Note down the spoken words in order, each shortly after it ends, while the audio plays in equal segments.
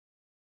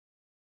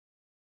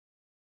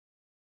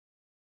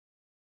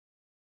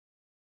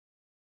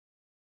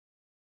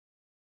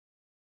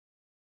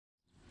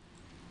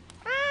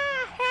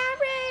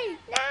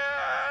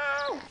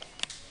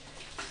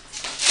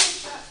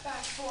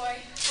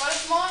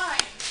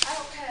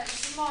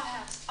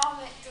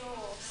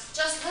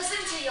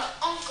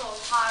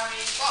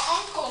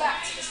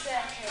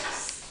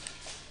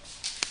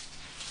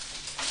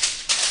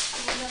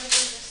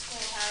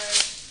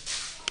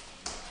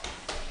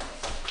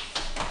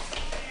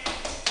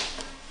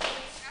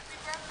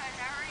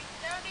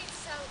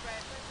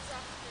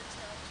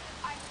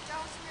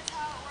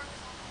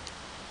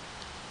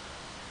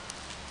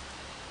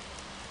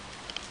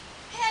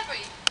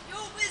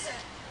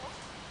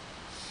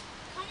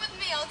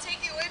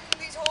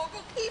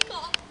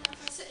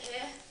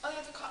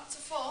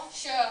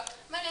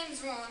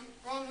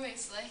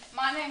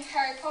name's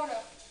Harry Potter.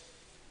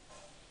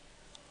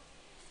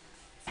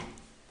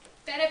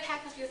 Better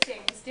pack up your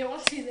things. They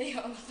won't be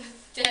there on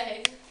the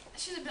day.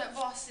 She's a bit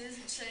bossy,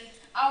 isn't she?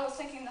 I was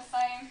thinking the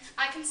same.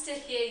 I can still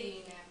hear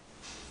you now.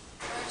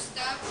 First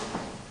up,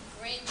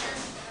 Granger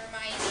and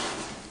Hermione.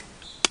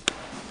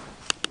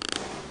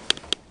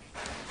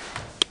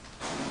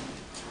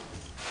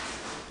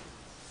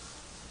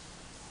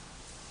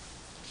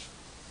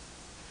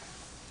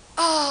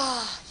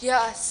 Ah,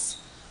 yes.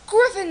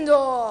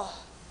 Gryffindor.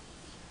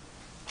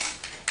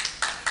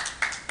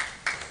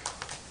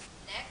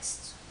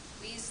 Next,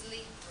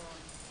 Weasley, Ron.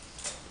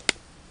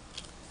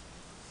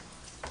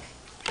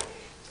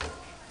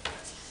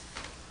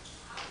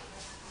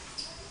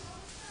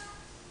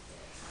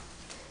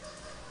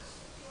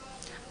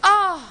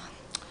 Ah,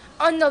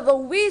 another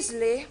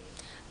Weasley.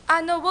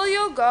 And will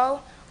you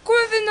go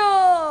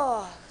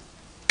Gryffindor?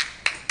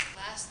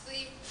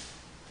 Lastly,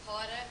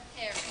 Potter,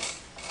 Harry.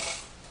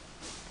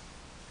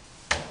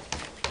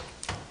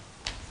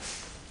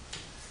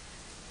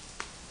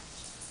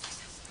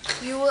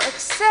 You will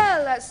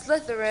excel at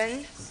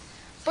Slytherin,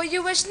 but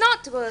you wish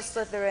not to go to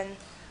Slytherin.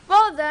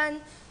 Well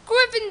then,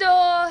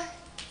 Gryffindor!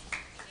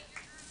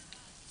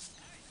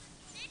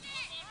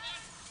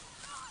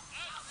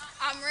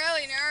 I'm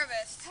really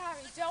nervous.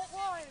 Harry, don't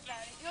worry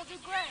about it. You'll do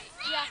great.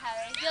 Yeah,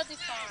 Harry, you'll do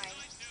fine.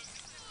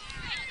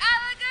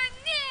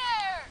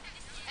 Alaganeer!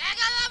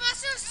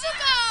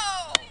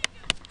 Agalamasussuko!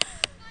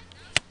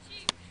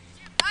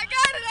 I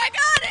got it!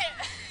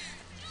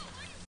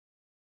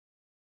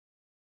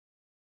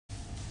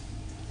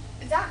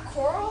 Is that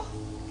Coral?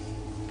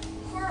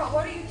 Coral,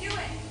 what are you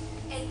doing?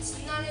 It's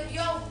none of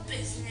your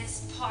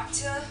business,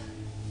 Potter.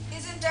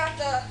 Isn't that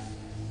the...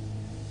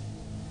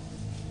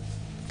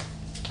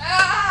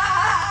 Ah!